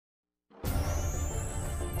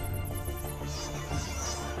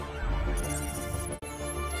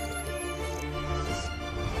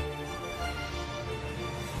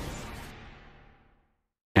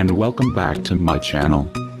and welcome back to my channel.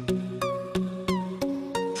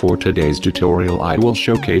 For today's tutorial I will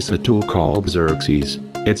showcase a tool called XERXES.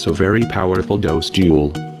 It's a very powerful DOS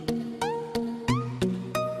tool.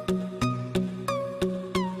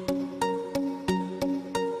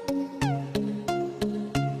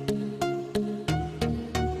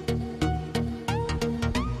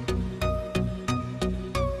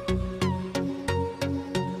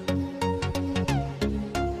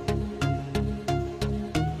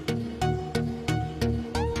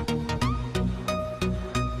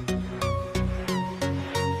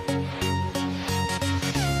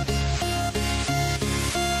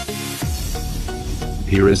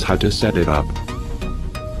 Here is how to set it up.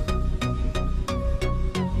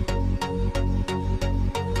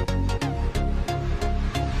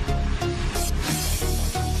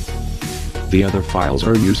 The other files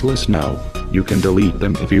are useless now. You can delete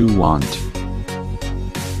them if you want.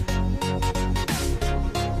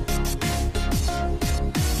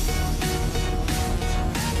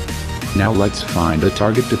 Now let's find a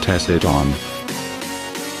target to test it on.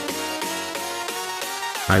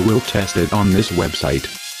 I will test it on this website.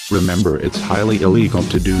 Remember, it's highly illegal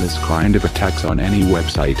to do this kind of attacks on any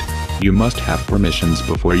website. You must have permissions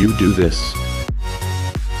before you do this.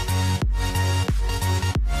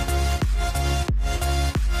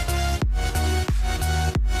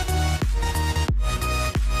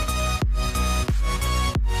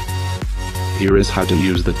 Here is how to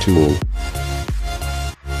use the tool.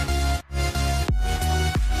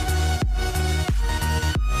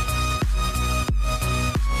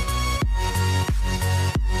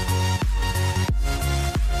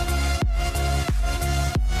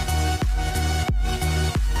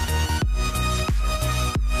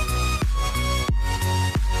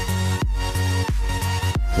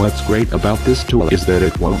 What's great about this tool is that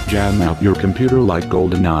it won't jam out your computer like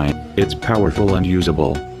GoldenEye. It's powerful and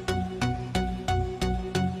usable.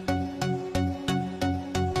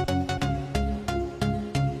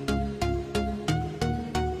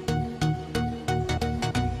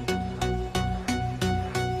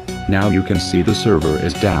 Now you can see the server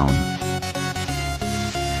is down.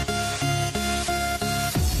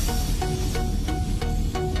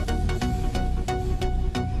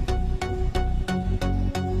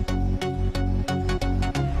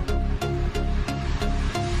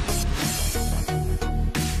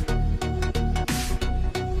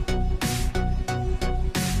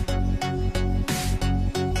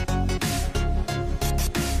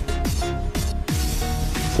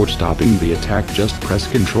 For stopping the attack, just press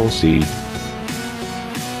Ctrl+C.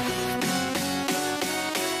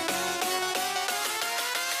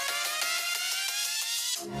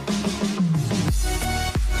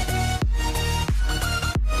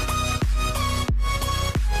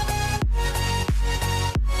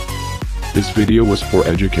 This video was for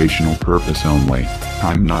educational purpose only.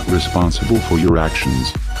 I'm not responsible for your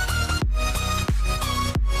actions.